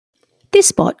This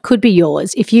spot could be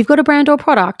yours if you've got a brand or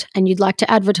product and you'd like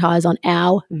to advertise on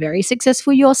our very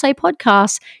successful Your Say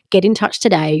podcast. Get in touch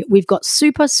today. We've got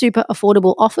super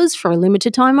affordable offers for a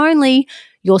limited time only.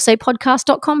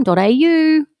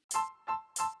 yoursaypodcast.com.au.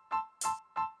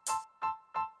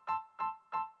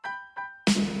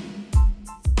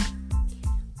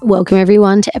 Welcome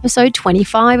everyone to episode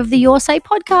 25 of the Your Say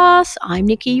podcast. I'm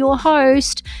Nikki, your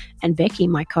host, and Becky,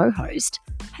 my co-host,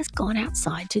 has gone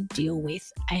outside to deal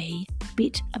with a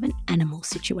bit of an animal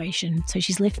situation. So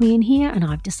she's left me in here and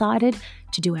I've decided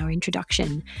to do our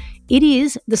introduction. It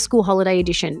is the school holiday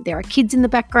edition. There are kids in the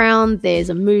background. There's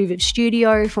a move of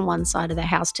studio from one side of the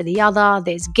house to the other.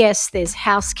 There's guests, there's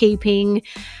housekeeping.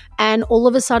 And all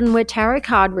of a sudden we're tarot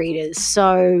card readers.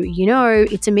 So,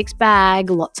 it's a mixed bag,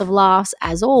 lots of laughs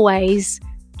as always.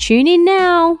 Tune in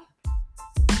now.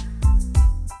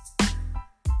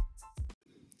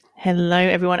 Hello,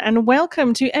 everyone, and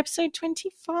welcome to episode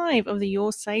 25 of the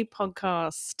Your Say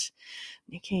podcast.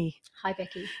 Nikki. Hi,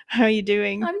 Becky. How are you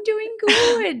doing? I'm doing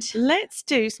good. Let's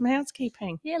do some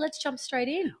housekeeping. Yeah, let's jump straight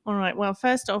in. All right. Well,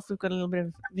 first off, we've got a little bit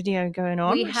of video going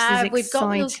on. We've got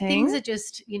exciting. things are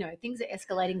just, things are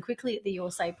escalating quickly at the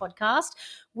Your Say podcast.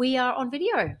 We are on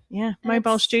video. Yeah,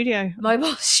 mobile studio.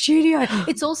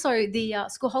 It's also the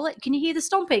school holiday. Can you hear the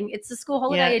stomping? It's the school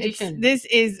holiday edition. This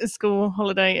is a school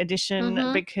holiday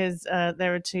edition because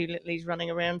there are two littlies running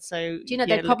around. So do you know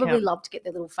they'd probably love to get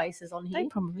their little faces on here? They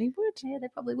probably would. Yeah, they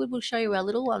probably would. We'll show you our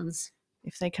little ones.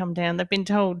 If they come down, they've been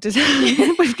told. We've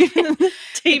given them the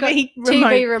TV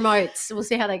remotes. We'll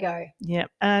see how they go. Yeah.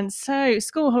 And so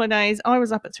school holidays, I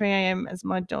was up at 3 a.m. as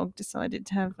my dog decided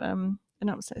to have an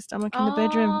upset stomach in the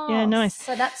bedroom. Yeah, nice.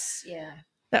 So that's, yeah.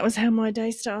 That was how my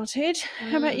day started.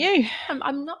 How about you?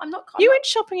 I'm not. You went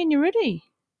shopping in your hoodie.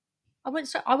 I went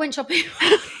shopping.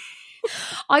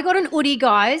 I got an hoodie,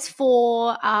 guys,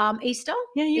 for Easter.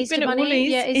 Yeah, you've Easter been Bunny. at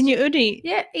Woolies Yeah, in your hoodie.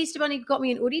 Yeah, Easter Bunny got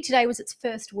me an hoodie. Today was its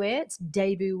first wear, its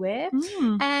debut wear.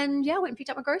 And yeah, I went and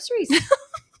picked up my groceries.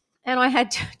 And I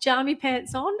had jammy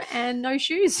pants on and no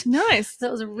shoes. Nice. So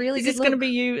that was a really good look. Is this going to be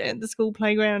you at the school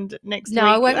playground next week? No,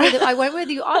 I won't wear the I'd wear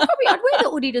the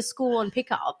hoodie to school on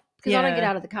pickup because I don't get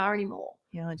out of the car anymore.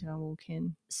 Yeah, I do. I walk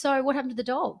in. So what happened to the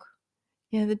dog?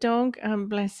 Yeah, the dog,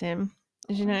 bless him.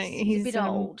 As you know, he's a bit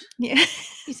old. Yeah.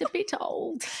 He's a bit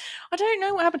old. I don't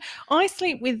know what happened. I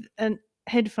sleep with a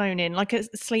headphone in, like a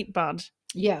sleep bud.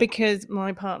 Yeah. Because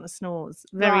my partner snores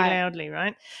very loudly,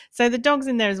 right? So the dog's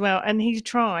in there as well. And he's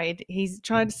tried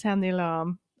to sound the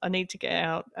alarm. I need to get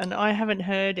out. And I haven't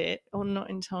heard it, or not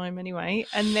in time anyway.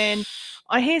 And then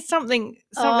I hear something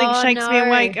shakes me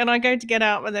awake and I go to get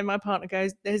out. And then my partner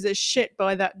goes, "There's a shit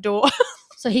by that door."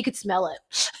 So he could smell it.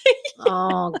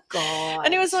 Oh, God.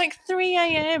 And it was like 3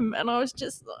 a.m. and I was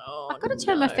just, I've got to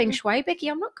turn my feng shui, Becky.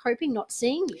 I'm not coping not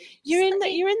seeing you. You're in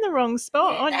the wrong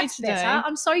spot, aren't you today? Better.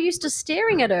 I'm so used to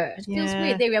staring at her. It feels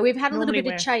weird. There we go. We've had a little bit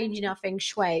of change in our feng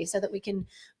shui so that we can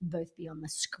both be on the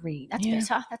screen. That's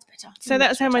better. So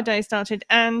that's how my day started.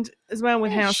 And as well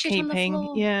with housekeeping.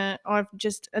 So I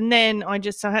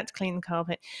had to clean the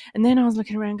carpet. And then I was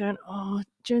looking around going,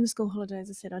 during the school holidays,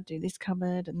 I said I'd do this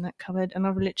cupboard and that cupboard, and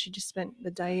I've literally just spent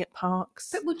the day at parks.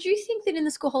 But would you think that in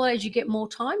the school holidays you get more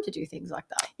time to do things like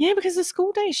that? Yeah, because the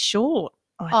school day is short.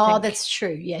 I think. That's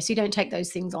true. Yes, you don't take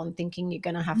those things on thinking you're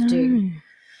going to have to.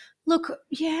 Look,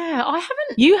 yeah, I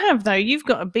haven't. You have, though. You've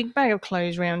got a big bag of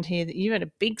clothes around here that you had a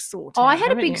big sort out. I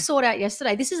had a big sort out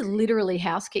yesterday. This is literally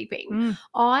housekeeping.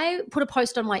 I put a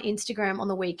post on my Instagram on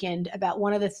the weekend about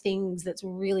one of the things that's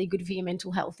really good for your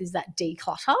mental health is that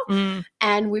declutter.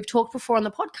 And we've talked before on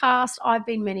the podcast. I've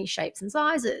been many shapes and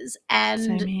sizes.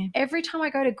 And every time I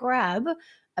go to grab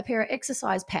a pair of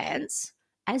exercise pants,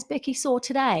 as Becky saw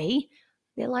today,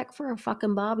 they're like for a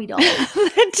fucking Barbie doll.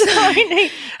 They're tiny.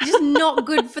 Just not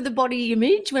good for the body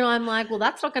image when I'm like, well,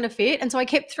 that's not going to fit. And so I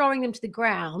kept throwing them to the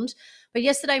ground. But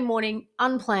yesterday morning,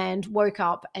 unplanned, woke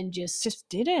up and just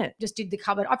did it. Just did the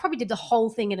cupboard. I probably did the whole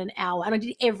thing in an hour. And I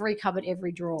did every cupboard,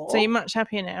 every drawer. So you're much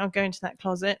happier now going to that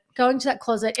closet? Going to that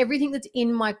closet. Everything that's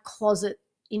in my closet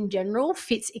in general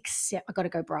fits, except I got to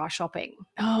go bra shopping.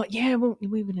 Oh, yeah. Well,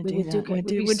 we're going to do that.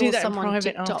 We'll do that in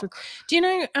private afterwards. Do you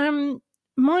know...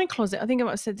 my closet, I think I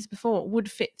might have said this before,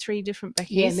 would fit 3 different Beckys.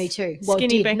 Yeah, me too.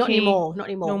 Skinny Becky, not anymore.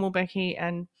 Normal Becky,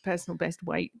 and personal best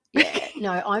weight. Yeah,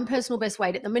 no, I'm personal best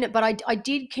weight at the minute, but I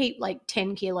did keep like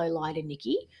 10 kilo lighter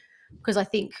Nikki because I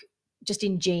think just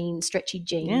in jeans, stretchy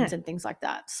jeans and things like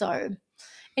that. So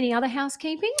any other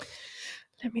housekeeping?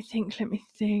 Let me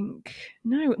think.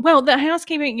 No. Well, the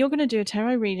housekeeping, you're going to do a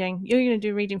tarot reading. You're going to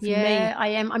do a reading for me. Yeah, I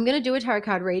am. I'm going to do a tarot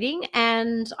card reading,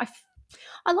 and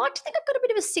I like to think I've got a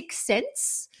bit of a sixth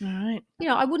sense. All right.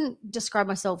 I wouldn't describe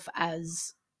myself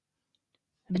as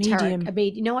medium. A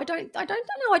medium. No, I don't know. I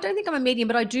don't think I'm a medium,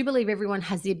 but I do believe everyone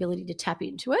has the ability to tap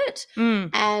into it.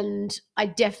 And I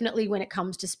definitely, when it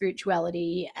comes to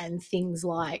spirituality and things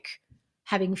like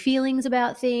having feelings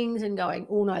about things and going,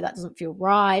 oh no, that doesn't feel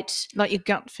right. Like your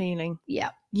gut feeling.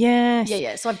 Yeah. Yes.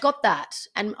 Yeah. So I've got that.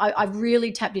 And I've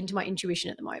really tapped into my intuition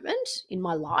at the moment in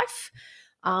my life.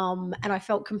 And I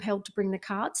felt compelled to bring the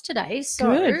cards today.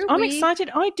 So good. I'm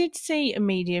excited. I did see a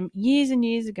medium years and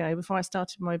years ago before I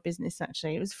started my business,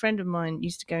 actually. It was a friend of mine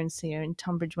used to go and see her in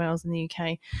Tunbridge Wells in the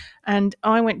UK. And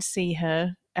I went to see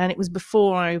her, and it was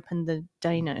before I opened the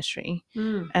day nursery.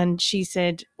 And she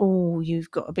said, oh,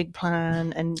 you've got a big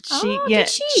plan. And she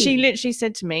literally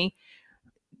said to me,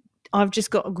 I've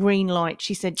just got a green light.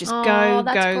 She said, just go.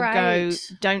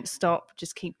 Don't stop.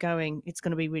 Just keep going. It's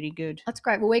going to be really good. That's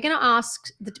great. Well, we're going to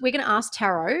ask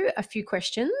Tarot a few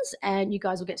questions, and you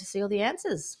guys will get to see all the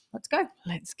answers. Let's go.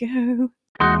 Let's go.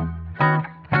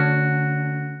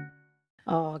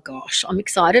 Oh gosh, I'm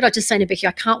excited. I just saying to Becky,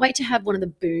 I can't wait to have one of the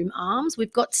boom arms.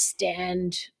 We've got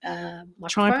stand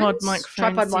tripod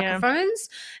microphones,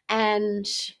 and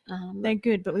they're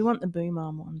good, but we want the boom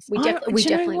arm ones. We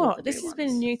definitely want the boom this has been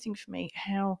a new thing for me.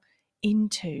 How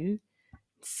into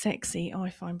sexy I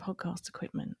find podcast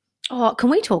equipment. Oh, can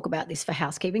we talk about this for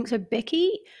housekeeping? So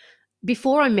Becky,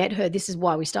 before I met her, this is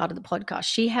why we started the podcast.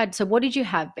 She had. So what did you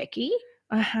have, Becky?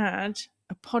 I had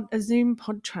a Zoom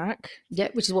PodTrack. Yeah,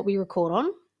 which is what we record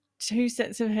on. 2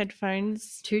 sets of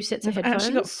headphones. I've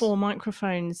actually got 4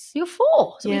 microphones. You're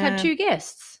 4. So we've had 2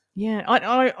 guests. Yeah,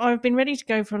 I've been ready to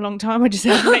go for a long time. I just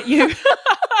haven't met you.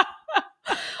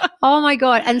 Oh my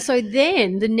God. And so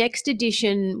then the next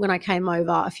edition, when I came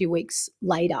over a few weeks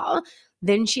later,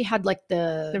 then she had like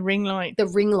the ring light. The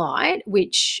ring light,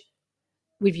 which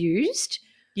we've used.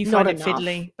 You find it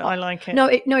fiddly, but I like it. No,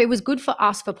 it was good for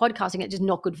us for podcasting. It's just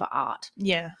not good for art.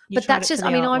 Yeah. But that's just,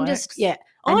 I mean, I'm just, yeah.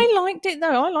 I liked it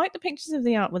though. I liked the pictures of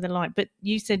the art with the light, but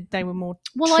you said they were more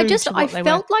well, I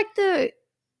felt like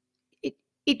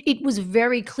it was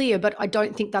very clear, but I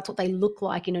don't think that's what they look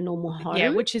like in a normal home. Yeah,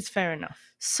 which is fair enough.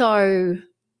 So,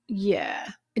 yeah.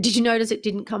 Did you notice it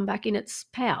didn't come back in its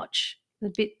pouch? A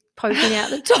bit poking out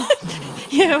the top.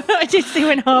 Yeah, I did see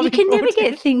when Harvey. You can never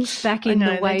get things back in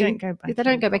the way. They don't go back. They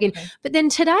don't go back in. But then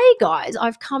today, guys,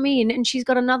 I've come in and she's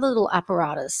got another little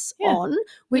apparatus on,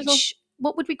 which,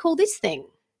 what would we call this thing?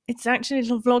 It's actually a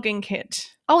little vlogging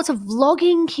kit. Oh, it's a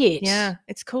vlogging kit. Yeah,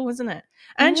 it's cool, isn't it?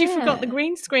 And you forgot the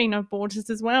green screen I bought us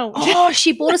as well. Oh,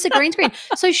 she bought us a green screen.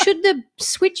 So should the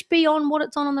switch be on what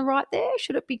it's on the right there?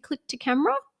 Should it be clicked to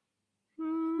camera?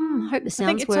 I hope the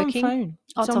sound's working. On phone.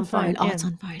 It's on phone. Yeah. Oh, it's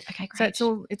on phone. Okay, great.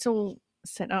 So it's all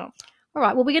set up. All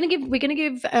right. Well, we're gonna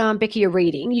give Becky a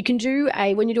reading. You can do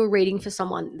when you do a reading for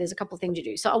someone. There's a couple of things you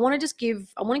do. So I want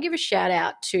to give a shout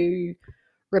out to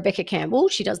Rebecca Campbell.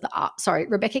 She does the art. Sorry,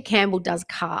 Rebecca Campbell does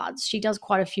cards. She does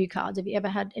quite a few cards. Have you ever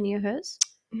had any of hers?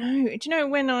 No. Do you know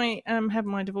when I had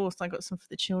my divorce, I got some for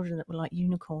the children that were like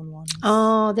unicorn ones.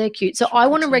 Oh, they're cute. So I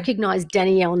want to recognise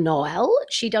Danielle Noel.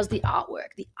 She does the artwork.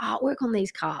 The artwork on these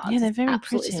cards. Yeah, they're very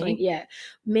pretty. Sweet. Yeah.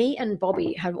 Me and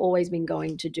Bobby have always been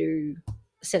going to do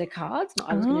a set of cards.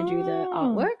 I was going to do the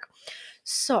artwork.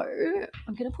 So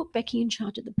I'm going to put Becky in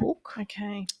charge of the book.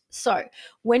 Okay. So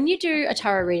when you do a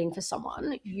tarot reading for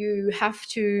someone, you have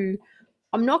to –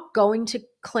 I'm not going to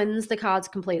cleanse the cards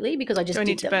completely because I just do I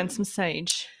need to them. burn some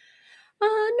sage? No,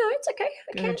 it's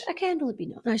okay. A candle would be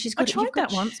nice. No, she's got. I tried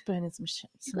that once, burning some sage.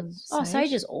 Oh,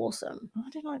 sage is awesome. Oh, I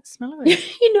didn't like the smell of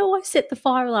it. You know, I set the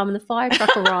fire alarm and the fire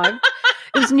truck arrived.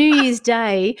 It was New Year's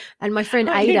Day, and my friend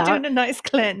Ada. You're doing a nice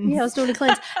cleanse. Yeah, I was doing a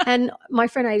cleanse, and my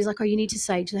friend Ada's like, "Oh, you need to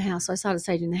sage the house." So I started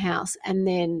saging the house, and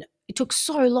then it took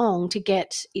so long to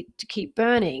get it to keep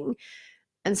burning.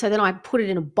 And so then I put it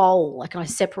in a bowl, and I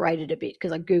separated a bit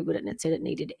because I Googled it and it said it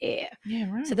needed air. Yeah,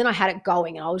 right. So then I had it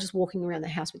going and I was just walking around the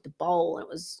house with the bowl and it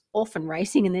was off and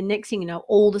racing. And then next thing you know,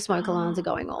 all the smoke alarms are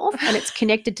going off and it's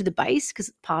connected to the base because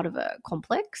it's part of a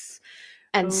complex.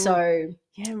 And so...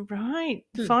 Yeah, right.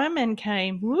 The firemen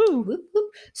came. Woo. Whoop,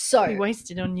 whoop. So... We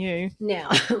wasted on you. Now...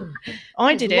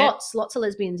 I did lots of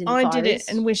lesbians in the I did it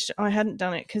and wished I hadn't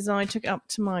done it because I took it up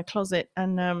to my closet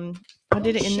and I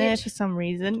did it in there for some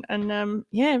reason. And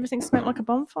everything smelled like a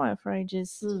bonfire for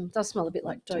ages. It does smell a bit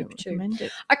like dope too.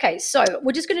 It. Okay, so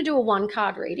we're just going to do a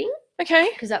 1-card reading. Okay.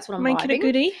 Because that's what I'm Make it a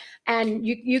goodie. And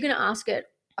you're going to ask it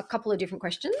a couple of different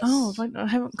questions. Oh, I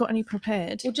haven't got any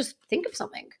prepared. Well, just think of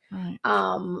something. Right.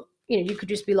 You could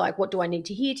just be like, what do I need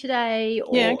to hear today?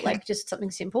 Or like just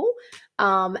something simple.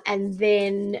 And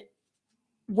then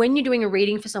when you're doing a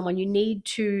reading for someone, you need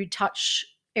to touch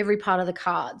every part of the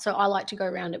card. So I like to go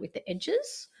around it with the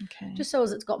edges, Okay. just so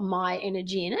as it's got my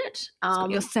energy in it. It's got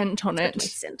your scent on it's got my it.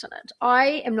 scent on it. I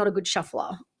am not a good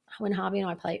shuffler. When Harvey and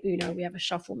I play Uno, we have a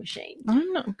shuffle machine.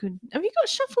 I'm not good. Have you got a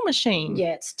shuffle machine?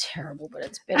 Yeah, it's terrible, but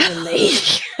it's better than me.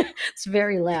 It's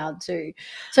very loud too.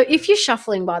 So if you're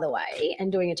shuffling, by the way,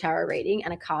 and doing a tarot reading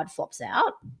and a card flops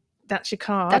out, That's your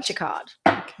card. that's your card.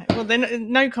 Okay. Well,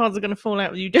 then no cards are going to fall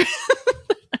out with you doing.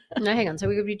 No, hang on. So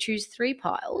we choose 3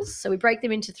 piles. So we break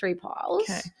them into 3 piles.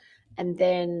 Okay. And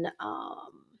then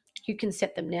you can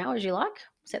set them now as you like.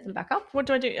 Set them back up. What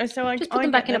do I do? So I Just put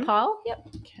them back in a pile. Yep.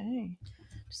 Okay.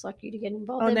 Just like you to get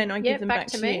involved. Oh, in. then I give them back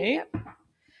to me. you. Yep.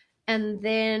 And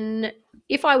then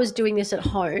if I was doing this at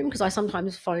home, because I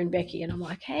sometimes phone Becky and I'm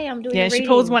like, hey, I'm doing a reading. Yeah, she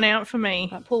pulls one out for me.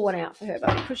 I pull one out for her,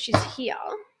 but because she's here,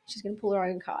 she's going to pull her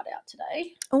own card out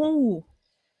today. Oh.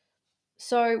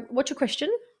 So what's your question?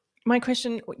 My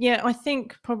question, yeah, I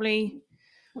think probably.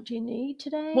 What do you need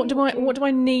today? What do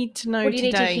I need to know today? What do you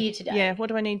need to hear today? Yeah, what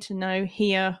do I need to know,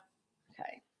 hear,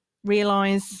 Okay.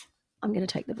 realise? I'm going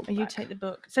to take the book. You back. take the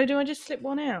book. So do I just slip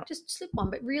one out? Just slip one,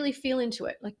 but really feel into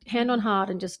it, like hand on heart,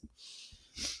 and just.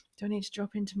 Do I need to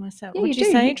drop into myself? Yeah, What you did you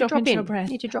do. say? You Drop into your breath.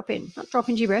 You need to drop in. Not drop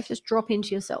into your breath. Just drop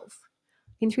into yourself.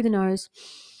 In through the nose.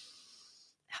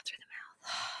 Out through the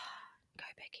mouth. Go,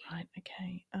 Becky. Right.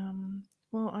 Okay.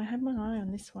 Well, I had my eye on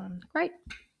this one. Great.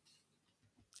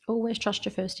 Always trust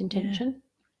your first intention.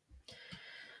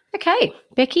 Okay,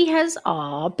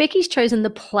 Becky's chosen the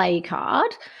play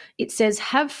card. It says,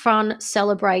 have fun,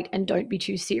 celebrate, and don't be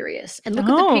too serious. And look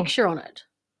at the picture on it.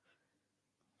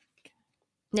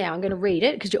 Now, I'm going to read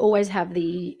it because you always have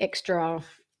the extra.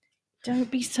 Don't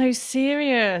be so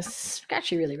serious. It's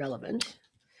actually really relevant.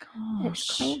 It's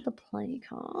Gosh. called the play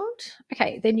card.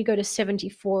 Okay, then you go to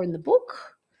 74 in the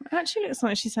book. It actually looks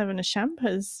like she's having a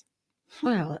champers.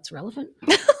 Well, that's relevant.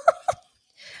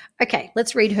 Okay,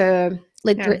 let's read her.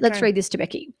 Let's read this to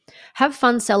Becky. Have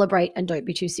fun, celebrate, and don't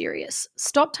be too serious.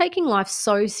 Stop taking life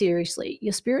so seriously.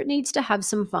 Your spirit needs to have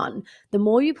some fun. The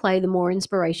more you play, the more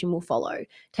inspiration will follow.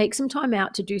 Take some time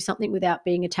out to do something without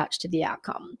being attached to the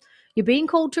outcome. You're being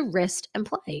called to rest and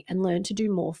play and learn to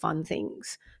do more fun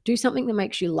things. Do something that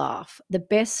makes you laugh. The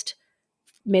best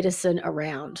medicine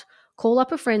around. Call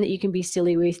up a friend that you can be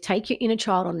silly with. Take your inner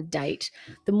child on a date.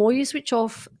 The more you switch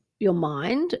off your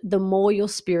mind, the more your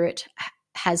spirit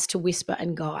has to whisper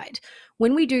and guide.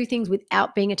 When we do things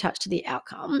without being attached to the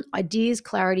outcome, ideas,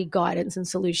 clarity, guidance, and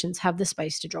solutions have the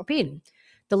space to drop in.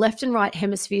 The left and right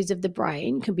hemispheres of the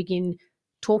brain can begin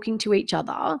talking to each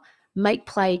other. Make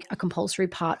play a compulsory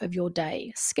part of your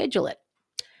day. Schedule it.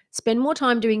 Spend more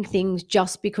time doing things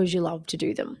just because you love to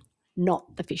do them,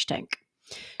 not the fish tank.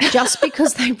 Just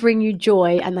because they bring you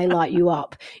joy and they light you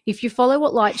up. If you follow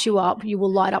what lights you up, you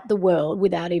will light up the world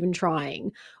without even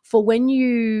trying. For when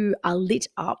you are lit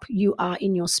up, you are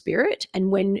in your spirit.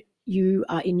 And when you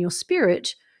are in your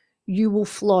spirit, you will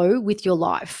flow with your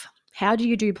life. How do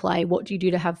you do play? What do you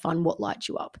do to have fun? What lights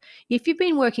you up? If you've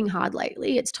been working hard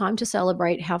lately, it's time to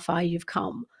celebrate how far you've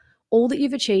come. All that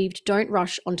you've achieved, don't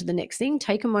rush onto the next thing.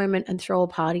 Take a moment and throw a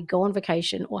party, go on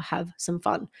vacation, or have some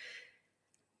fun.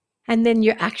 And then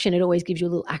your action, it always gives you a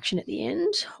little action at the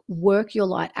end. Work your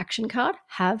light action card.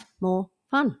 Have more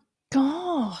fun.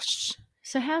 Gosh.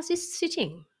 So how's this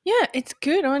sitting? Yeah, it's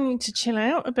good. I need to chill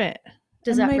out a bit.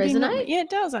 Does that resonate? Yeah, it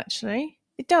does actually.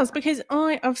 It does, because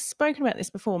I've spoken about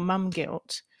this before, mum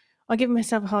guilt. I give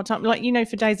myself a hard time. Like,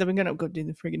 for days I've been going, I've got to do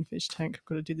the frigging fish tank. I've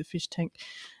got to do the fish tank.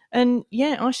 And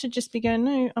yeah, I should just be going,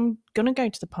 no, I'm going to go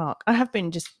to the park. I have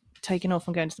been just taken off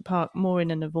and going to the park more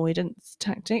in an avoidance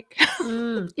tactic.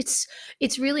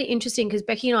 It's really interesting because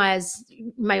Becky and I, as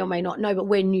you may or may not know, but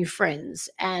we're new friends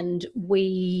and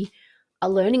we are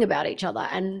learning about each other.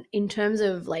 And in terms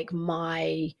of like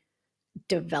my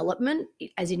development,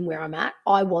 as in where I'm at,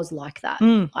 I was like that.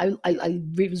 I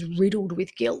was riddled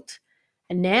with guilt.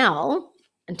 And now,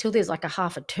 until there's like a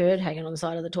half a turd hanging on the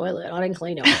side of the toilet, I don't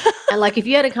clean it. And like if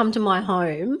you had to come to my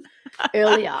home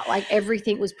earlier, like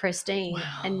everything was pristine.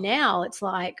 Wow. And now it's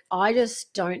like I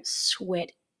just don't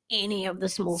sweat any of the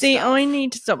small stuff. I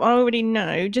need to stop. I already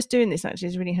know, just doing this actually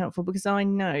is really helpful, because I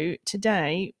know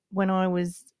today when I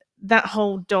was that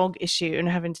whole dog issue and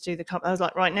having to do the cup, I was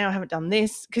like, right now I haven't done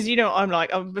this, because I'm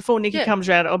like, before Nikki comes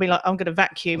around, I'll be like, I'm going to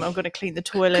vacuum, I'm going to clean the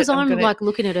toilet, because I'm like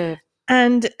looking at her.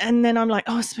 And then I'm like,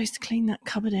 I was supposed to clean that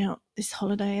cupboard out this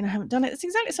holiday and I haven't done it. It's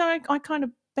exactly, so I kind of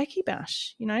Becky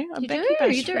bash, You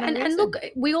do. And look,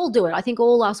 we all do it. I think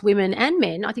all us women and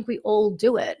men, I think we all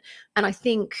do it. And I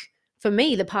think for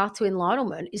me, the path to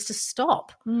enlightenment is to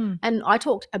stop. And I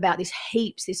talked about this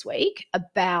heaps this week,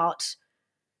 about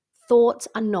thoughts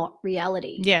are not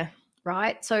reality. Yeah.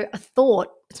 right? So a thought,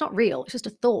 it's not real, it's just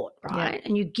a thought, right?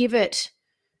 And you give it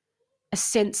a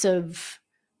sense of,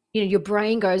 your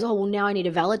brain goes, oh, well, now I need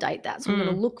to validate that. So I'm going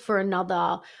to look for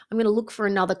another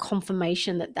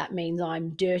confirmation that means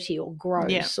I'm dirty or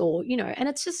gross or, and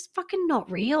it's just fucking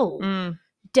not real.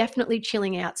 Definitely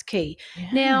chilling out's key.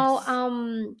 Yes.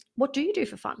 Now, what do you do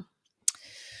for fun?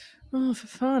 Oh, for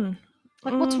fun.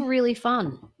 Like, what's really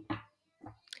fun? I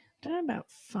don't know about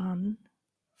fun.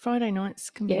 Friday nights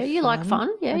can be fun. Yeah, you like fun.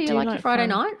 Yeah, you like your Friday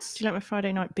nights. Do you like my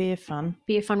Friday night beer fun?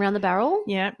 Beer fun round the barrel?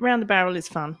 Yeah, round the barrel is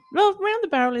fun. Well, round the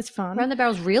barrel is fun. Round the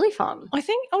barrel's really fun. I was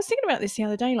thinking about this the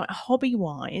other day, like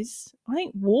hobby-wise. I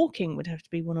think walking would have to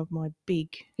be one of my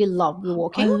big... You love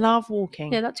walking? I love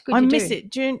walking. Yeah, that's good. I miss it.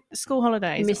 During school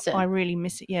holidays, you miss it. I really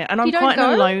miss it, yeah. And I'm quite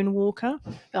an alone walker.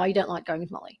 Oh, you don't like going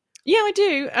with Molly? Yeah, I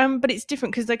do, but it's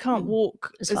different because they can't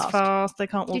walk as fast. They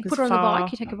can't walk as far. You put her on the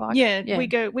bike. You take a bike. Yeah,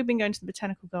 we've been going to the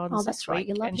botanical gardens. Oh, that's right.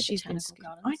 You love the botanical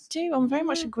gardens. I do. I'm very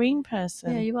much a green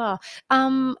person. Yeah, you are.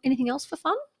 Anything else for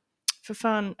fun? For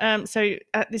fun. So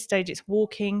at this stage, it's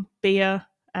walking, beer,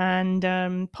 and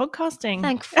podcasting.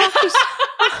 Thank fuck.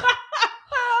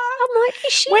 I'm like,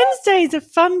 is she? Wednesday's a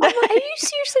fun day. Are you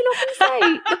seriously not going to say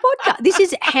the podcast? This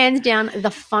is hands down the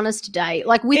funnest day.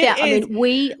 Like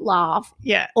we laugh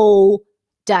all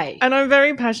day. And I'm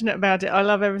very passionate about it. I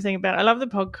love everything about it. I love the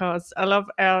podcast. I love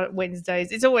our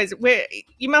Wednesdays. It's always,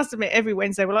 you must admit, every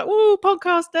Wednesday we're like, ooh,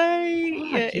 podcast day.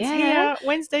 Oh, it's here.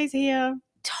 Wednesday's here.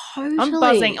 Totally. I'm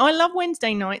buzzing. I love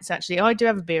Wednesday nights, actually. I do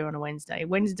have a beer on a Wednesday.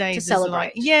 Wednesdays to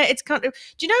celebrate. It's kind of,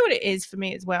 do you know what it is for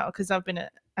me as well? Because I've been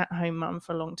at home mum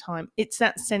for a long time. It's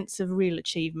that sense of real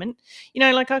achievement.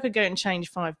 Like I could go and change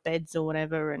 5 beds or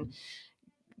whatever and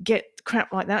get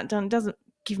crap like that done. It doesn't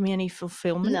give me any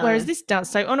fulfillment, whereas this does.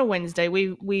 So on a Wednesday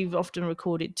we've often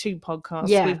recorded 2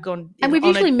 podcasts. We've gone and we've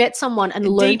usually met someone and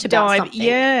learned about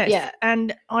something.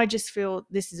 And I just feel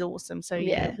this is awesome. So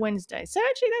Wednesday. So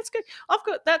actually that's good.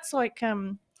 That's like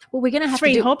well, we're going to have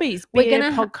 3 to do hobbies: beer,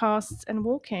 podcasts, and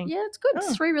walking. Yeah, it's good.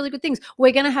 It's 3 really good things.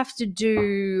 We're going to have to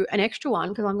do an extra one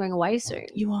because I'm going away soon.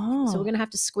 You are. So we're going to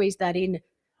have to squeeze that in.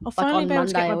 I'll finally be able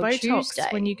to get my Botox Tuesday.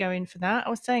 when you go in for that.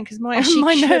 I was saying because my nurse,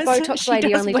 Botox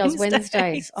lady only does Wednesdays.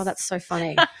 Wednesdays. Oh, that's so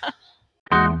funny.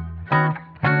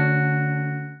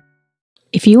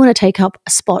 If you want to take up a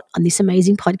spot on this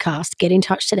amazing podcast, get in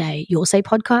touch today.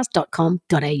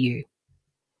 yoursaypodcast.com.au.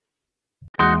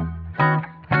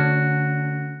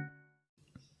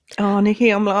 Oh,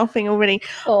 Nikki, I'm laughing already.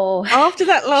 Oh. After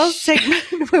that last segment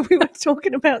where we were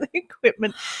talking about the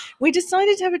equipment, we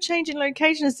decided to have a change in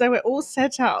location, so we're all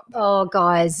set up. Oh,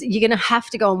 guys, you're going to have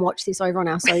to go and watch this over on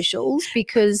our socials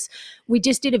because we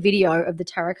just did a video of the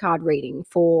tarot card reading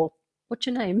for, what's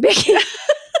your name, Becky?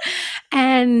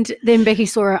 And then Becky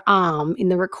saw her arm in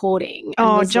the recording.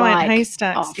 And giant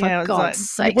haystacks. Oh, for God's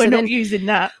sake. We're not using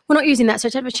that. We're not using that. So I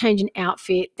had to have a change in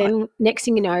outfit. Then next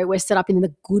thing you know, we're set up in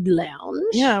the good lounge.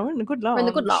 Yeah, we're in the good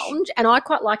lounge. And I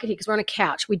quite like it here because we're on a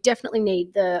couch. We definitely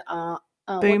need the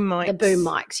boom mics. The boom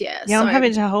mics, yeah. Yeah, I'm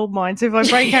having to hold mine. So if I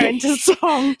break out into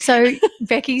song. So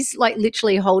Becky's like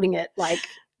literally holding it like.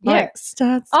 Yeah,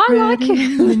 I like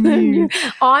it.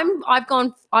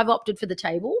 I've opted for the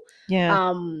table.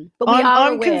 Yeah. But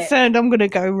I'm concerned I'm going to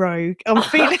go rogue. I'm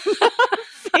feeling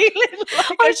like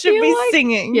I should be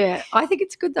singing. Yeah, I think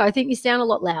it's good though. I think you sound a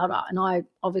lot louder, and I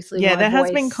obviously there has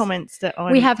been comments that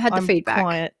we have had the feedback.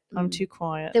 Quiet. I'm too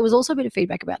quiet. There was also a bit of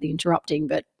feedback about the interrupting,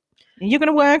 but you're going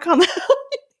to work on that.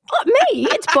 Not me.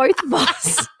 It's both of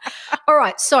us. All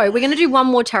right, so we're going to do one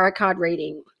more tarot card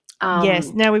reading. Yes,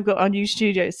 now we've got our new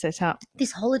studio set up.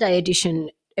 This holiday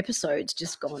edition episode's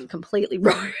just gone completely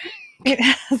rogue. It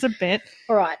has a bit.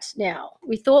 All right, now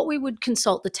we thought we would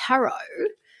consult the tarot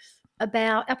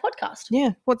about our podcast.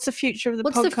 Yeah, what's the future of the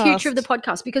podcast? What's the future of the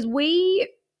podcast? Because we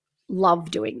love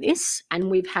doing this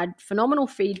and we've had phenomenal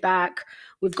feedback.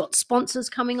 We've got sponsors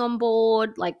coming on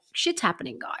board. Like, shit's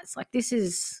happening, guys. Like, this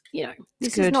is,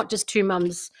 this is not just 2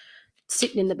 mums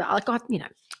sitting in the back. Like,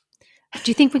 do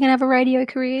you think we're going to have a radio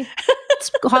career? It's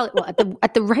highly,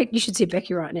 at the rate, you should see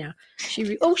Becky right now.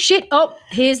 Oh, shit. Oh,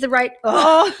 here's the rate.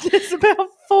 Oh, there's about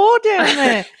 4 down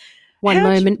there. One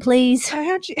moment, please.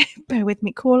 How do you, bear with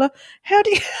me, caller. How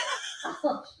do you?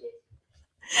 Oh, shit.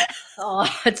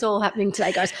 Oh, it's all happening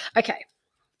today, guys. Okay.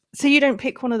 So you don't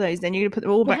pick one of those then? You're going to put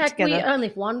them all back together? Only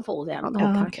if one falls out, not the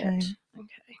whole packet.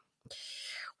 Okay.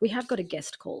 We have got a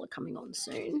guest caller coming on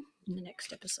soon in the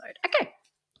next episode. Okay.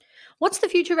 What's the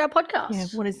future of our podcast? Yeah,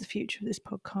 what is the future of this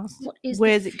podcast?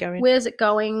 Where's it going? Where's it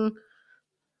going?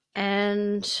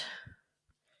 And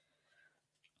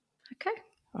okay.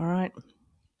 All right.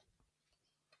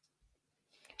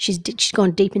 She's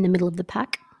gone deep in the middle of the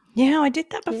pack. Yeah, I did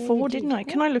that Yeah, you before, did. didn't I?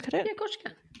 Can I look at it? Yeah, of course you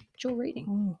can. It's your reading.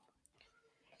 Oh.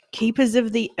 Keepers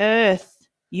of the earth,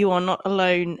 you are not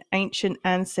alone. Ancient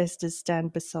ancestors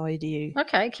stand beside you.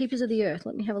 Okay, Keepers of the Earth.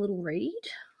 Let me have a little read.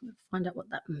 Find out what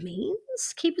that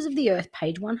means. Keepers of the Earth,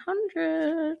 page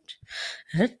 100.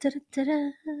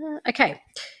 Okay,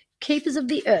 Keepers of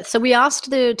the Earth. So we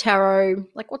asked the tarot,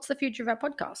 like, what's the future of our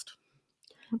podcast?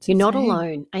 What's You're it not saying?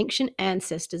 alone. Ancient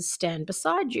ancestors stand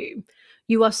beside you.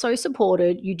 You are so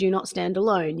supported. You do not stand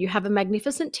alone. You have a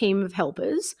magnificent team of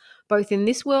helpers, both in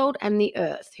this world and the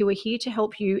earth, who are here to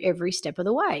help you every step of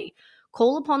the way.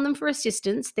 Call upon them for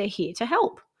assistance. They're here to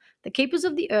help. The keepers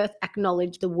of the earth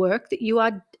acknowledge the work that you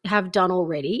have done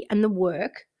already and the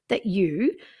work that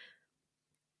you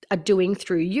are doing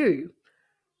through you.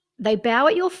 They bow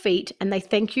at your feet and they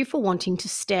thank you for wanting to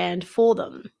stand for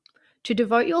them, to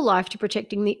devote your life to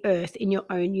protecting the earth in your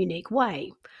own unique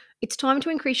way. It's time to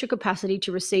increase your capacity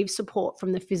to receive support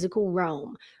from the physical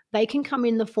realm. They can come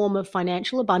in the form of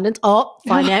financial abundance. Oh,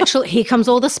 financial. Here comes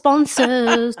all the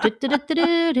sponsors.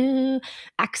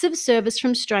 Acts of service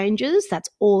from strangers. That's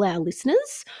all our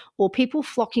listeners, or people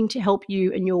flocking to help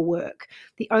you and your work.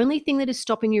 The only thing that is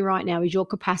stopping you right now is your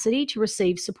capacity to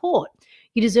receive support.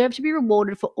 You deserve to be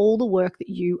rewarded for all the work that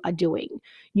you are doing.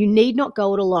 You need not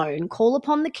go it alone. Call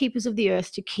upon the keepers of the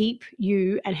earth to keep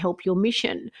you and help your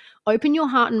mission. Open your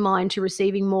heart and mind to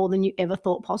receiving more than you ever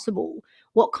thought possible.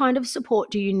 What kind of support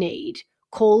do you need?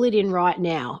 Call it in right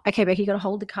now. Okay, Becky, you got to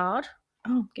hold the card.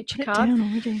 Oh, Get put your it card. down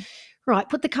already. Right,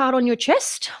 put the card on your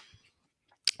chest,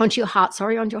 onto your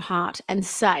heart, and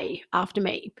say after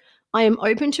me, I am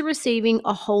open to receiving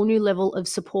a whole new level of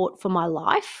support for my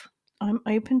life. I'm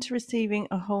open to receiving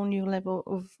a whole new level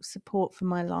of support for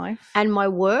my life and my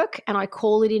work, and I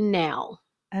call it in now.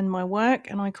 and my work,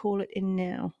 and I call it in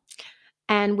now.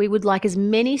 And we would like as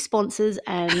many sponsors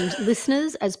and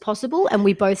listeners as possible. And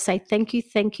we both say thank you,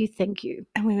 thank you, thank you.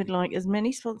 And we would like as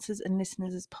many sponsors and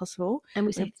listeners as possible. And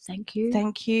we say thank you.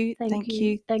 Thank you, thank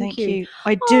you, thank you.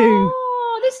 I do.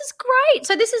 Oh, this is great.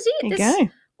 So this is it. There you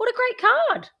go. What a great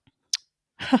card.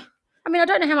 I mean, I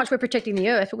don't know how much we're protecting the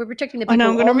earth, but we're protecting the people. I know,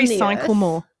 I'm going to on the recycle earth.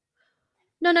 more.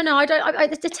 No, I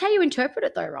don't. That's how you interpret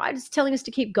it, though, right? It's telling us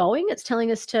to keep going. It's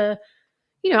telling us to,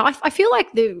 I feel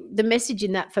like the message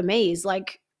in that for me is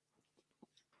like,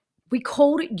 we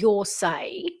called it Your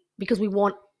Say because we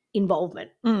want involvement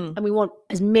and we want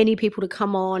as many people to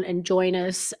come on and join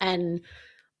us. And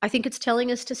I think it's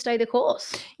telling us to stay the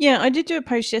course. Yeah, I did do a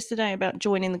post yesterday about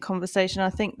joining the conversation.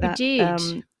 I think that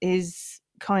is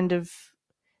kind of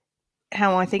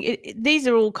how I think these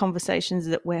are all conversations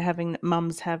that we're having, that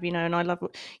mums have, and I love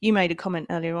what you made a comment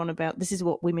earlier on about. This is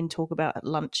what women talk about at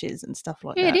lunches and stuff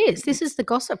like that. Yeah, it is. This is the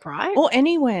gossip, right? Or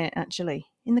anywhere, actually.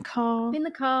 In the car,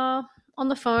 on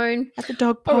the phone, at the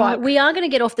dog park. All right, we are going to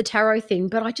get off the tarot thing,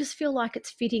 but I just feel like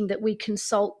it's fitting that we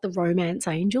consult the romance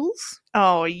angels.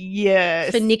 Oh,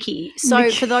 yes. For Nikki.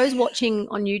 So for those watching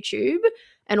on YouTube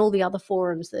and all the other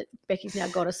forums that Becky's now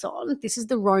got us on, this is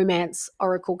the romance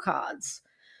oracle cards.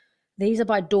 These are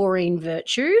by Doreen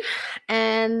Virtue.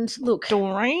 And look,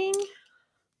 Doreen?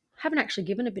 Haven't actually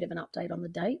given a bit of an update on the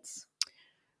dates.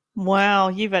 Wow,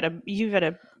 you've had a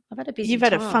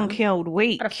funky old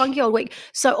week.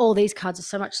 So all these cards are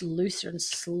so much looser and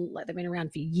like they've been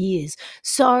around for years.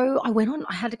 So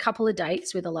I had a couple of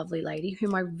dates with a lovely lady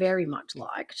whom I very much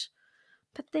liked.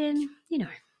 But then,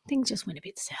 things just went a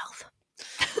bit south.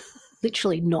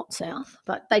 Literally not south,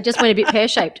 but they just went a bit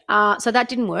pear-shaped. So that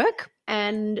didn't work.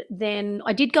 And then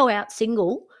I did go out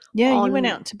single. Yeah, you went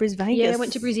out to Bris Vegas. Yeah, I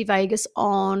went to Bris Vegas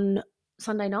on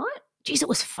Sunday night. Geez, it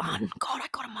was fun. God, I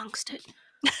got amongst it.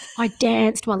 I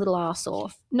danced my little ass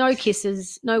off. No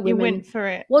kisses, no women. You went for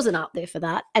it. Wasn't up there for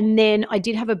that. And then I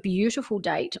did have a beautiful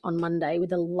date on Monday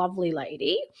with a lovely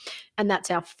lady, and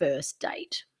that's our first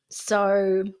date.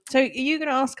 So are you going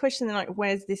to ask a question then, like,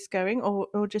 where's this going,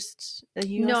 or just are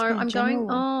you? No, I'm going.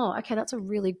 Oh, okay, that's a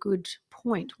really good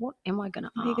point. What am I going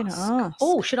to ask? What are you going to ask?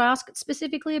 Oh, should I ask it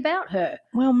specifically about her?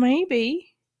 Well,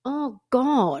 maybe. Oh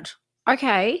God.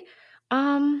 Okay.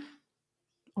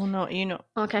 Or not? You not?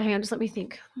 Okay, hang on. Just let me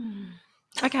think.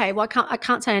 Okay. Well, I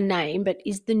can't say a name, but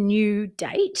is the new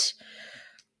date?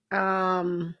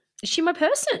 Is she my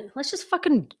person? Let's just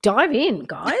fucking dive in,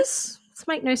 guys. Let's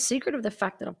make no secret of the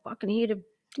fact that I'm fucking here to.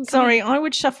 Sorry, I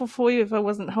would shuffle for you if I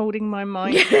wasn't holding my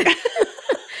mic.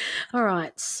 All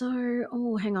right. So,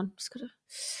 hang on. Just gotta.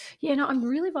 Yeah, no, I'm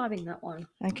really vibing that one.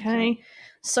 Okay.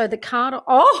 So the card.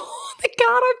 Oh, the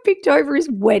card I picked over is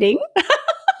wedding.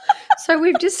 So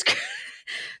we've just.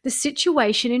 The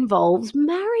situation involves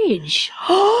marriage.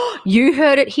 You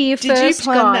heard it here Did first, you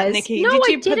plan that, guys. Nikki? No, Did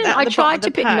you I put didn't. that at I the bottom tried of to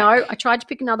the pick. pack? No, I tried to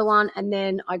pick another one, and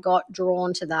then I got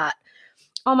drawn to that.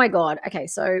 Oh my God. Okay,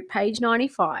 so page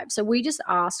 95. So we just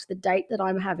asked the date that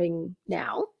I'm having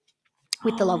now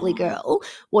with the lovely girl.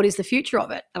 What is the future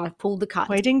of it? And I've pulled the card.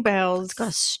 Wedding bells.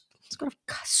 It's got a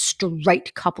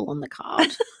straight couple on the card.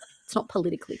 It's not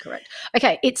politically correct.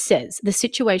 Okay, it says the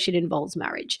situation involves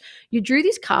marriage. You drew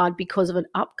this card because of an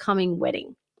upcoming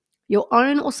wedding, your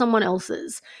own or someone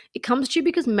else's. It comes to you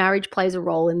because marriage plays a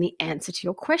role in the answer to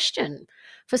your question.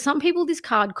 For some people, this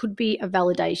card could be a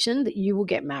validation that you will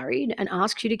get married and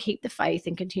asks you to keep the faith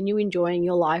and continue enjoying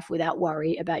your life without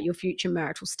worry about your future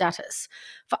marital status.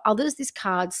 For others, this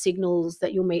card signals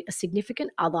that you'll meet a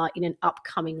significant other in an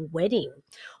upcoming wedding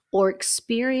or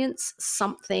experience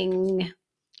something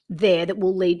there that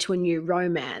will lead to a new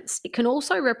romance. It can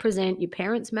also represent your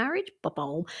parents' marriage,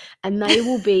 and they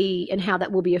will be and how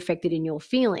that will be affected in your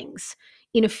feelings.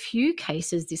 In a few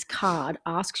cases, this card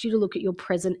asks you to look at your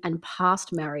present and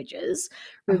past marriages,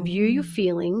 review your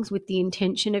feelings with the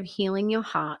intention of healing your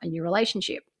heart and your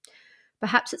relationship.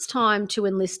 Perhaps it's time to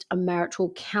enlist a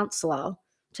marital counselor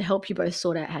to help you both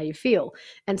sort out how you feel.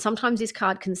 And sometimes this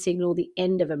card can signal the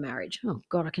end of a marriage. Oh,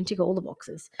 God, I can tick all the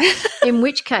boxes. In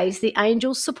which case, the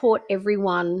angels support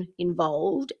everyone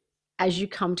involved as you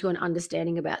come to an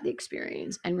understanding about the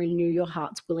experience and renew your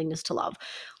heart's willingness to love.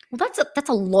 Well, that's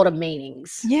a lot of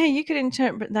meanings. Yeah, you could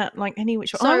interpret that like any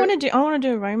which way. So- I want to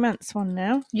do a romance one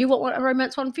now. You want a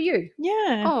romance one for you?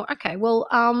 Yeah. Oh, okay. Well,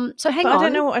 so hang but on. I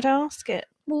don't know what I'd ask it.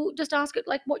 Well, just ask it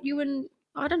like what you and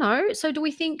I don't know. So do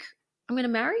we think I'm going to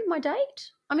marry my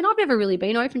date? I mean, I've never really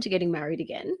been open to getting married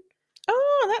again.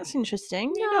 Oh, that's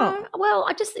interesting. You're not. Well,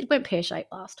 it went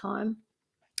pear-shaped last time.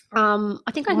 I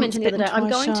think I Once mentioned the other day, bitten, I'm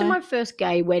twice going to shy. my first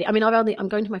gay wedding. I mean, I'm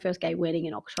going to my first gay wedding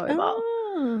in October,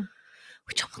 Oh.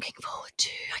 which I'm looking forward to.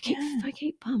 I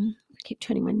keep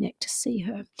turning my neck to see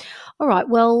her. All right.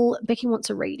 Well, Becky wants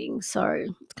a reading, so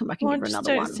let's come back and Well, give her just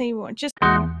another don't one. see what. Just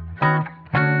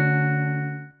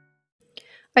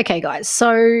Okay, guys.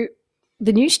 So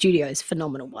the new studio is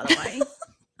phenomenal, by the way.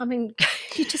 I mean,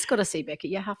 you just got to see Becky.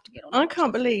 You have to get on. I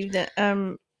can't believe that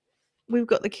we've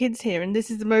got the kids here, and this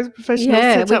is the most professional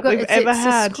setup we've ever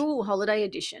had. A school holiday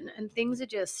edition, and things are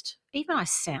just. Even I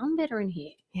sound better in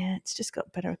here. Yeah, it's just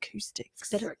got better acoustics.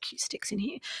 Better acoustics in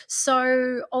here.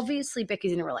 So obviously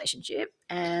Becky's in a relationship,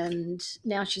 and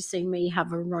now she's seen me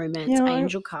have a romance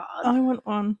angel card. I want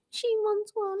one. She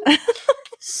wants one.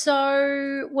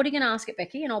 So what are you going to ask it,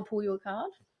 Becky? And I'll pull you a card,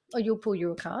 or you'll pull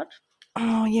you a card.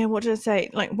 Oh yeah, what did I say?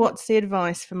 Like, what's the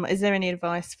advice for? Is there any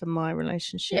advice for my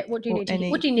relationship? Yeah, what do you need to hear?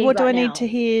 Any- What do you need What do right I need now? to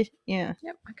hear? Yeah.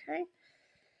 Yep. Okay.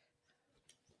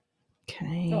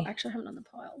 Okay. Oh, actually, I haven't done the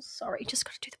piles. Sorry, just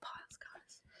got to do the piles,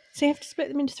 guys. So you have to split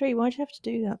them into 3. Why do you have to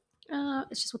do that?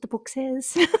 It's just what the book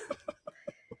says.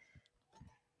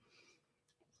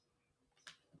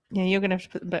 Yeah, you're gonna have to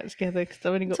put them back together because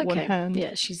I've only got It's one okay. hand.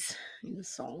 Yeah, she's in the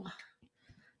song.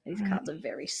 These Right. cards are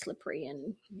very slippery,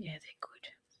 and yeah, they're good.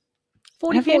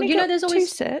 Have 44. only You know, got there's 2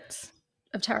 always sets.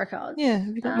 of tarot cards. Yeah,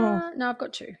 have you got more? No, I've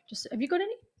got 2. Just have you got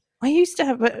any? I used to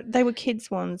have, but they were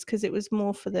kids ones because it was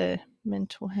more for their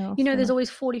mental health. You know, there's and- always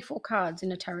 44 cards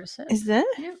in a tarot set. Is there?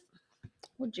 Yeah.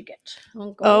 What'd you get?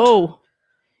 Oh, God. Oh,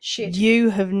 Shit. you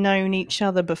have known each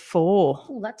other before.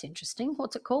 Oh, that's interesting.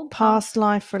 What's it called? Past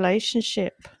life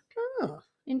relationship. Oh,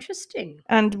 interesting.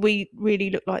 And we really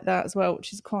look like that as well,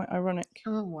 which is quite ironic.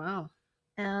 Oh, wow.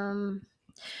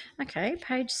 Okay,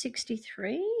 page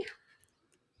 63.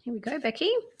 Here we go,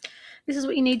 Becky. This is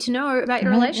what you need to know about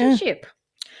your Right, yeah. relationship.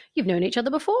 You've known each other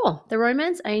before. The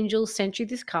romance angels sent you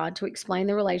this card to explain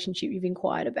the relationship you've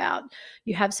inquired about.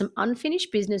 You have some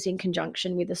unfinished business in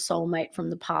conjunction with a soulmate from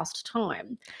the past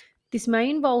time. This may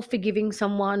involve forgiving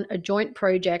someone, a joint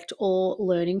project, or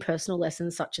learning personal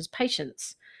lessons such as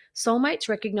patience. Soulmates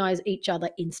recognize each other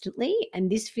instantly, and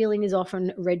this feeling is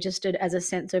often registered as a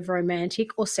sense of romantic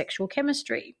or sexual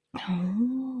chemistry.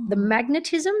 Oh. The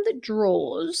magnetism that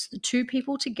draws the two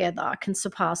people together can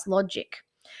surpass logic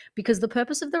because the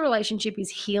purpose of the relationship is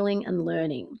healing and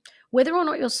learning. Whether or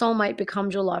not your soulmate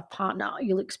becomes your life partner,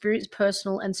 you'll experience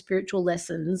personal and spiritual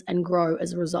lessons and grow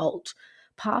as a result.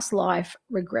 Past life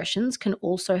regressions can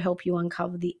also help you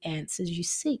uncover the answers you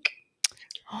seek.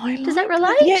 Does that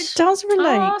relate? Yeah, it does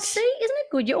relate. Oh, see, isn't it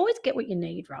good? You always get what you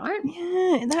need, right?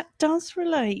 Yeah, that does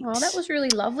relate. Oh, that was really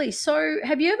lovely. So,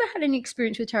 have you ever had any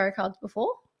experience with tarot cards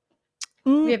before?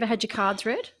 Have you ever had your cards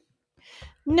read?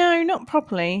 No, not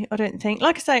properly, I don't think.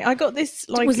 Like I say, I got this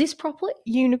like Was this properly?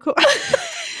 unicorn.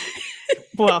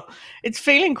 Well, it's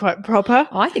feeling quite proper.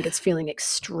 I think it's feeling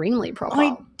extremely proper.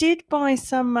 I did buy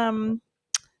some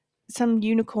some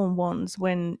unicorn ones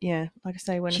when, like I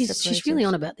say, when She's really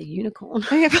on about the unicorn.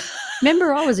 Yeah.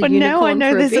 Remember, I was a But unicorn now I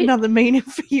know for a there's bit. another meaning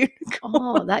for unicorn.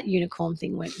 Oh, that unicorn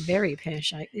thing went very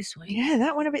pear-shaped this week. Yeah,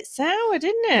 that went a bit sour,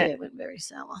 didn't Yeah, it? it went very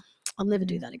sour. I'll never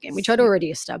do Yeah. that again, which I'd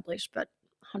already established, but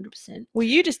 100%. Well,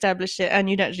 you'd established it and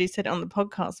you'd actually said it on the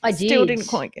podcast. But I still did. didn't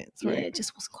quite get through. Yeah, it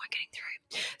just wasn't quite getting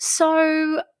through.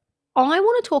 So I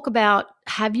want to talk about,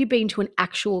 have you been to an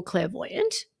actual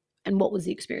clairvoyant and what was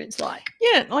the experience like?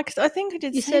 Yeah, like I think I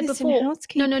did You say said this before. in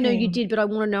housekeeping. No, you did, but I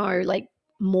want to know like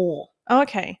more. Oh,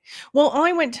 okay. Well,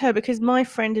 I went to her because my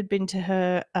friend had been to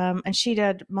her and she'd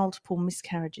had multiple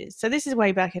miscarriages. So this is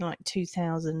way back in like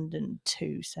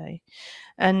 2002, say.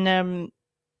 And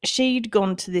she'd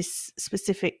gone to this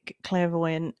specific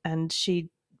clairvoyant and she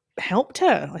helped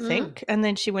her, I think. And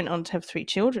then she went on to have 3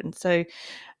 children. So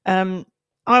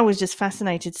I was just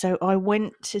fascinated. So I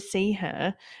went to see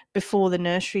her before the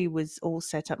nursery was all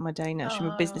set up, my day nursery,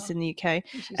 my business in the UK.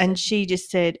 And she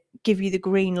just said, give you the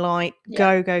green light,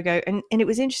 go. And it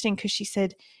was interesting because she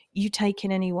said, you take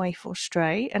in any waif or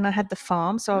stray? And I had the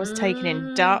farm, so I was taking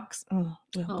in ducks.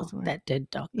 That dead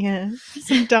duck. Yeah,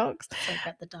 some ducks. So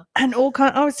about the duck. And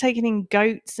I was taking in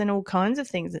goats and all kinds of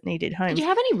things that needed homes. Did you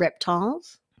have any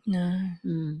reptiles? No,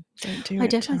 don't do I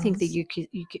definitely think the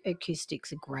reptiles.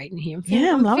 acoustics are great in here.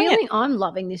 I'm loving it. I'm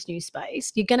loving this new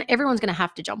space. Everyone's gonna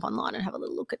have to jump online and have a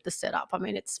little look at the setup. I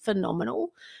mean, it's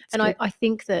phenomenal. It's I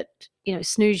think that,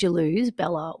 snooze you lose.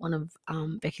 Bella, one of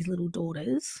Becky's little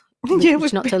daughters. Yeah,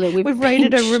 we've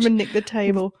raided her room and nicked the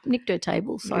table. Nicked her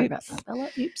table. Sorry about that, Bella.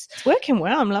 Oops. It's working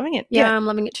well. I'm loving it. Yeah, I'm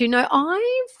loving it too. No,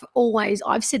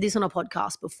 I've said this on a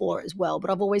podcast before as well, but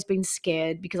I've always been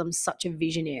scared because I'm such a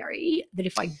visionary that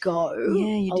if I go,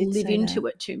 I'll live into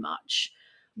it too much.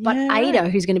 But Ada,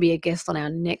 who's going to be a guest on our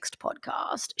next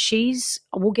podcast,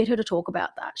 we'll get her to talk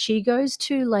about that. She goes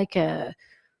to like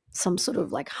some sort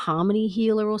of like harmony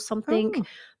healer or something.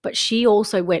 But she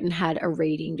also went and had a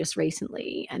reading just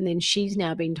recently. And then she's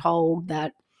now been told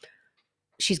that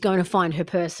she's going to find her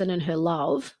person and her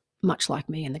love, much like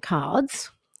me in the cards.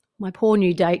 My poor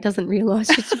new date doesn't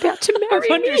realise she's about to marry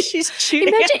I wonder me. if she's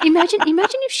tuning Imagine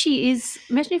if she is.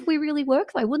 Imagine if we really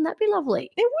work though. Wouldn't that be lovely?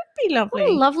 It would be lovely.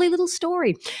 What a lovely little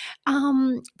story.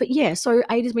 But yeah, so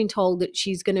Ada's been told that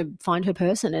she's going to find her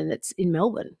person and it's in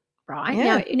Melbourne, right?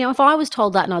 Yeah. Now, if I was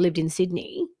told that and I lived in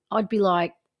Sydney, I'd be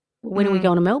like, when are we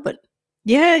going to Melbourne?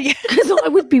 Yeah. Because I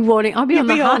would be wanting, I'd be on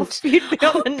the hunt. You'd be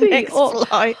on the next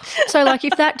flight. So like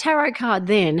if that tarot card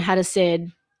then had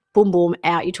said, boom, boom,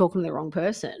 out, you're talking to the wrong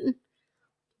person,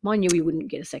 I knew we wouldn't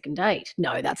get a second date.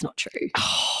 No, that's not true.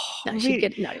 No, she'd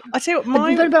get, no. I tell you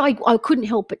what, but I couldn't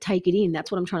help but take it in.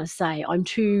 That's what I'm trying to say. I'm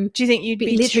too. Do you think you'd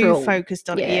be literal. too focused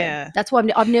on it? Yeah. That's why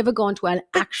I've never gone to an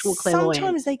actual clairvoyant.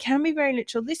 Sometimes they can be very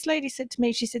literal. This lady said to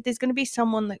me, she said, there's going to be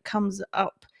someone that comes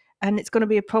up and it's going to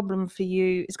be a problem for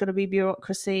you. It's going to be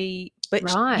bureaucracy, but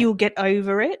you'll get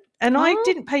over it. And I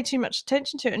didn't pay too much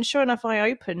attention to it. And sure enough,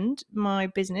 I opened my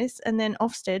business and then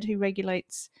Ofsted, who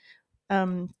regulates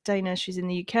day nurseries in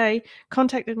the UK,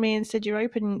 contacted me and said, you're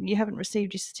open, you haven't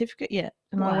received your certificate yet.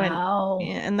 And I went,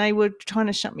 yeah, and they were trying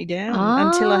to shut me down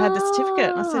until I had the certificate.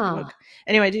 And I said, look,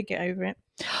 anyway, I did get over it.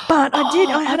 But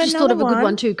I just thought of a good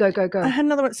one too. Go. I had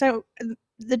another one. So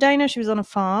the day nursery was on a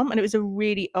farm and it was a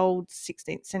really old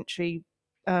 16th century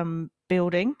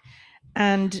building.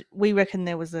 And we reckon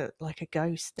there was a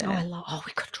ghost there. We've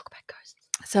got to talk about ghosts.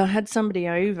 So I had somebody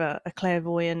over, a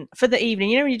clairvoyant, for the evening.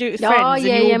 You know when you do it with friends? Oh,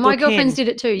 yeah. My girlfriends did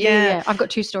it too. Yeah. I've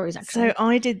got 2 stories actually. So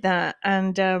I did that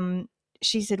and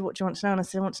she said, what do you want to know? And I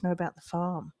said, I want to know about the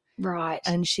farm. Right.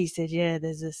 And she said, yeah,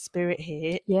 there's a spirit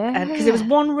here. Yeah. And because there was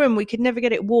one room, we could never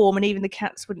get it warm and even the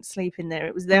cats wouldn't sleep in there.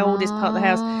 It was the oldest part of the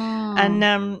house.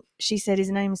 And she said, his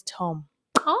name's Tom.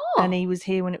 And he was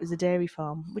here when it was a dairy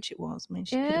farm, which it was. I mean,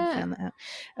 she could have found that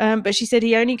out. But she said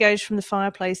he only goes from the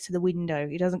fireplace to the window.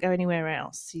 He doesn't go anywhere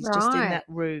else. He's just in that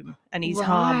room and he's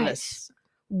harmless.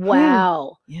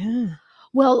 Wow. Yeah.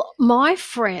 Well, my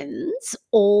friends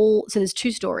so there's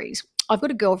 2 stories. I've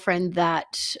got a girlfriend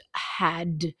that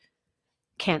had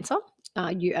cancer.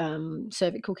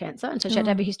 Cervical cancer. And so she had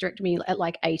to have a hysterectomy at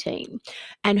like 18.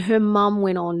 And her mum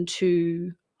went on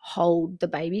to hold the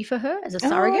baby for her as a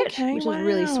surrogate, which was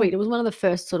really sweet. It was one of the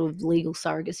first sort of legal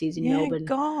surrogacies in Melbourne.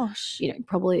 Gosh.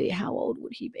 Probably how old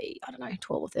would he be? I don't know,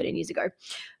 12 or 13 years ago,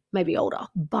 maybe older.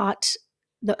 But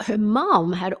her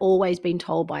mum had always been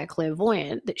told by a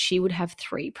clairvoyant that she would have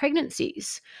 3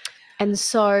 pregnancies. And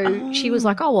so she was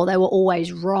like, oh, well, they were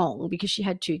always wrong because she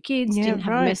had 2 kids, Yeah, didn't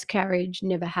have a right. miscarriage,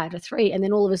 never had a 3. And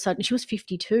then all of a sudden she was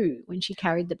 52 when she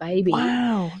carried the baby.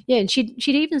 Wow. Yeah, and she'd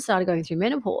even started going through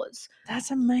menopause.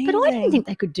 That's amazing. But I didn't think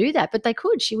they could do that, but they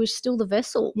could. She was still the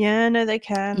vessel. Yeah, no, they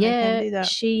can. Yeah, they can do that.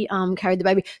 she carried the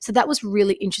baby. So that was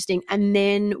really interesting. And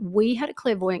then we had a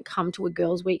clairvoyant come to a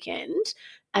girls' weekend,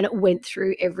 and it went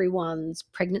through everyone's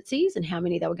pregnancies and how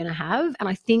many they were going to have. And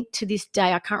I think to this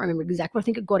day, I can't remember exactly, I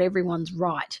think it got everyone's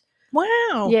right.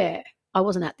 Wow. Yeah. I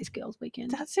wasn't at this girls'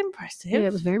 weekend. That's impressive. Yeah,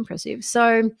 it was very impressive.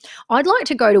 So I'd like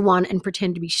to go to one and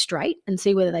pretend to be straight and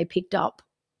see whether they picked up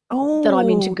that I'm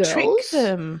into girls. Trick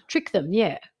them. Trick them,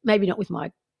 yeah. Maybe not with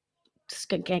my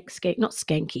not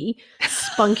skanky,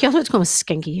 spunky. I was going to call him a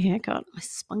skanky haircut. My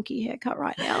spunky haircut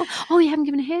right now. Oh, you haven't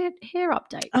given a hair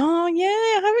update. Oh yeah,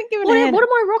 I haven't given What am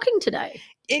I rocking today?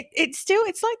 It's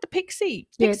like the pixie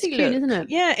it's look, cute, isn't it?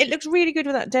 Yeah, it looks really good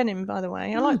with that denim, by the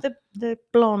way. I like the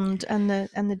blonde and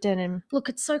the denim. Look,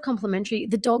 it's so complimentary.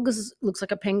 The dog looks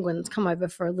like a penguin's come over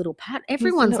for a little pat.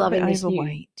 Everyone's loving this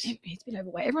overweight. He's a bit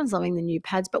overweight. Everyone's loving the new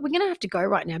pads, but we're going to have to go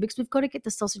right now because we've got to get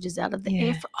the sausages out of the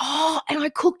air. And I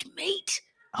cooked meat.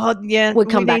 Oh yeah, we'll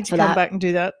come back to come back and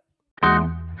do that.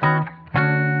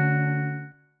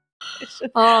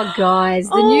 Oh, guys,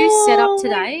 the new setup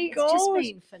today, it's just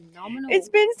been phenomenal. It's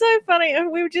been so funny.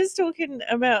 We were just talking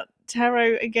about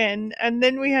tarot again, and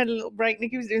then we had a little break.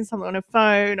 Nikki was doing something on her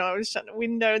phone. I was shutting the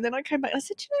window, and then I came back and I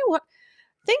said, you know what?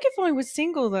 I think if I was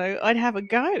single, though, I'd have a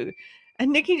go.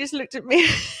 And Nikki just looked at me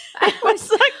and was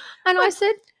like, and I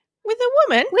said, with a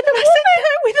woman? With a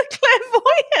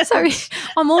clairvoyant. So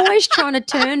I'm always trying to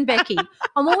turn Becky.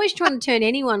 I'm always trying to turn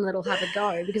anyone that'll have a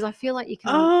go because I feel like you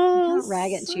can't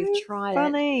rag it until you've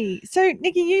tried it. So,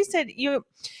 Nikki, you said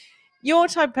your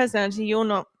type of personality, you're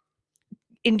not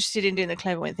interested in doing the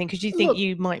clairvoyant thing because you think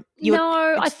you might.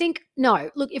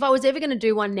 Look, if I was ever going to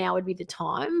do one now would be the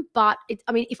time. But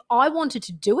if I wanted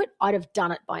to do it, I'd have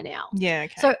done it by now. Yeah.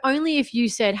 Okay. So only if you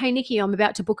said, "Hey, Nikki, I'm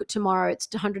about to book it tomorrow. It's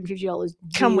 $150.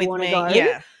 Come with me." Go?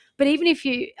 Yeah. But even if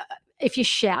you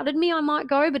shouted me, I might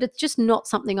go. But it's just not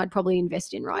something I'd probably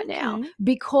invest in right now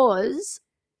because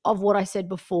of what I said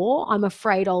before. I'm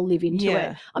afraid I'll live into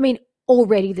it. I mean,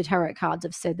 already the tarot cards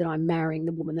have said that I'm marrying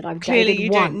the woman that I've dated Clearly,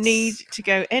 you once. don't need to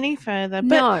go any further. But,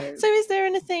 no. So is there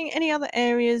any other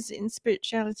areas in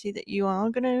spirituality that you are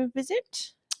going to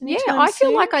visit? Yeah, I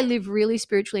feel like I live really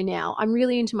spiritually now. I'm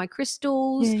really into my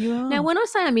crystals. Yeah, you are. Now, when I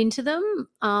say I'm into them,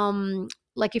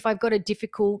 like if I've got a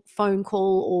difficult phone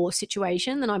call or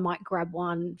situation, then I might grab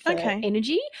one for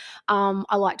energy.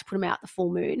 I like to put them out the full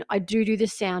moon. I do the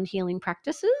sound healing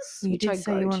practices, which I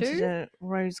go you to. Wanted a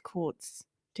rose quartz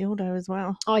dildo as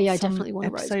well. Oh yeah, I definitely want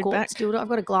a rose quartz dildo. I've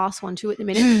got a glass one too at the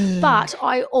minute. But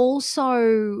I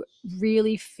also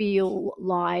really feel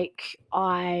like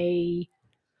I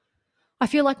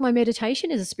feel like my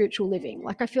meditation is a spiritual living.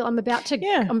 Like I feel I'm about to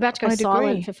go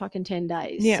silent for fucking 10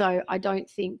 days. Yeah. So I don't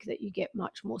think that you get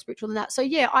much more spiritual than that. So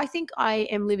yeah, I think I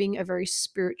am living a very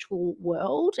spiritual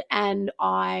world, and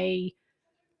I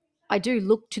do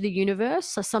look to the universe.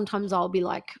 So sometimes I'll be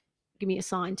like, give me a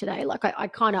sign today. Like I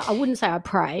wouldn't say I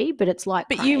pray, but it's like.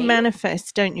 But you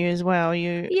manifest, don't you, as well?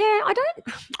 Yeah, I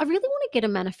really want to get a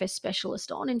manifest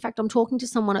specialist on. In fact, I'm talking to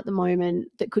someone at the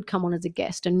moment that could come on as a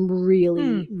guest and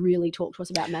really talk to us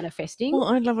about manifesting. Well,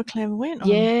 I'd love a clairvoyant on.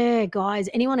 Yeah, guys,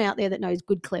 anyone out there that knows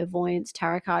good clairvoyants,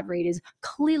 tarot card readers,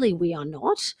 clearly we are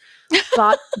not.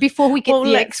 But before we get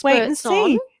the experts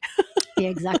on. Yeah,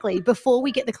 exactly. Before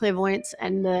we get the clairvoyants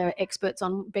and the experts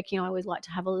on, Becky and I always like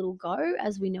to have a little go,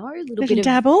 as we know, a little bit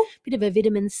dabble, bit of a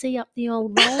vitamin C up the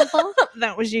old vulva.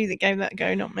 That was you that gave that a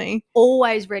go, not me.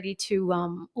 Always ready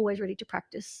to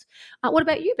practice. What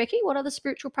about you, Becky? What other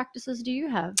spiritual practices do you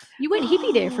have? You went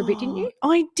hippie there for a bit, didn't you?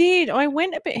 I did. I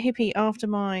went a bit hippie after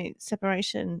my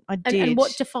separation. I did. And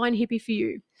what defined hippie for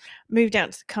you? Moved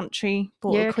out to the country,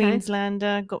 bought a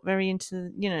Queenslander, got very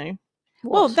into,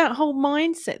 well, that whole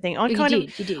mindset thing. You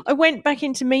did. I went back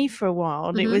into me for a while.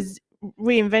 And it was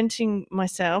reinventing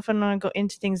myself, and I got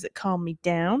into things that calmed me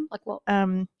down. Like what?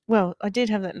 Well, I did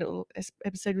have that little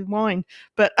episode with wine,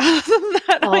 but other than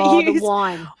that, I used the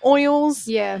wine oils.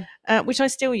 Yeah, which I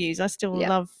still use. I still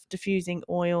love diffusing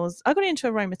oils. I got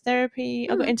into aromatherapy.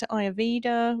 I got into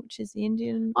Ayurveda, which is the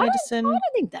Indian medicine. I don't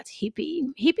think that's hippie.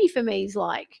 Hippie for me is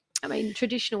like,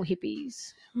 traditional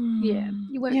hippies. Yeah,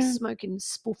 you weren't smoking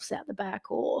spoofs out the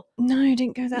back, or no, I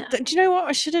didn't go that. No. Do you know what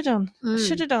I should have done? I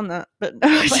should have done that, but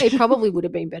it probably would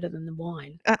have been better than the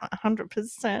wine.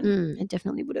 100%. It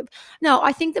definitely would have. No,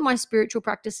 I think that my spiritual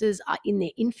practices are in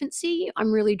their infancy.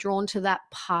 I'm really drawn to that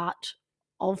part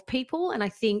of people, and I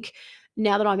think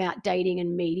now that I'm out dating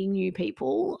and meeting new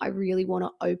people, I really want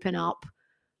to open up.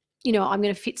 You know, I'm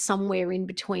going to fit somewhere in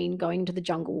between going to the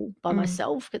jungle by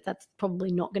myself, because that's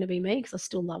probably not going to be me, because I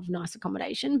still love nice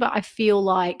accommodation. But I feel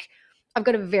like I've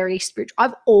got a very spiritual,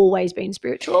 I've always been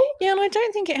spiritual. Yeah, and I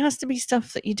don't think it has to be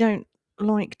stuff that you don't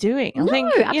like doing. I No,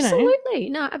 think,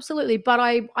 absolutely. No, absolutely. But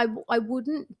I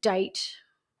wouldn't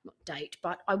not date,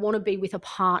 but I want to be with a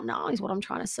partner, is what I'm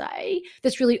trying to say,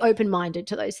 that's really open-minded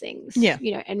to those things. Yeah.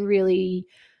 You know, and really,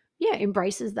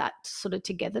 embraces that sort of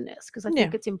togetherness, because I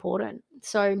think it's important.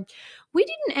 So we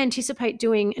didn't anticipate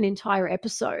doing an entire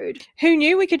episode. Who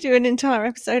knew we could do an entire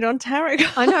episode on tarot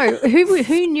cards? I know.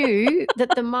 Who knew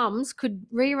that the mums could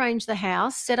rearrange the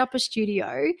house, set up a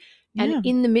studio, and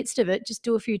in the midst of it, just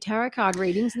do a few tarot card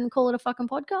readings and call it a fucking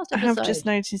podcast episode. I have just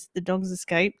noticed the dogs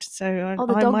escaped, so I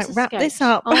might escaped. wrap this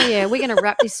up. Oh, yeah. We're going to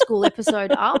wrap this school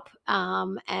episode up.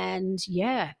 And,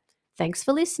 thanks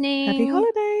for listening. Happy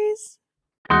holidays.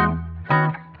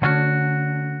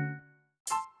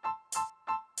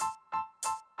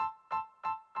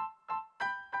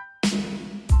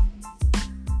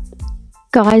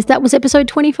 Guys, that was episode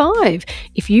 25.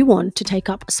 If you want to take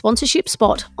up a sponsorship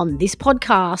spot on this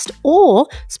podcast or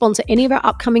sponsor any of our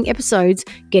upcoming episodes,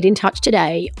 get in touch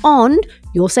today on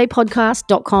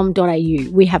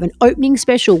yoursaypodcast.com.au. We have an opening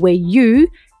special where you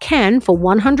can, for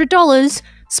 $100,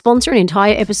 sponsor an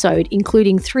entire episode,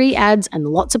 including 3 ads and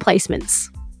lots of placements.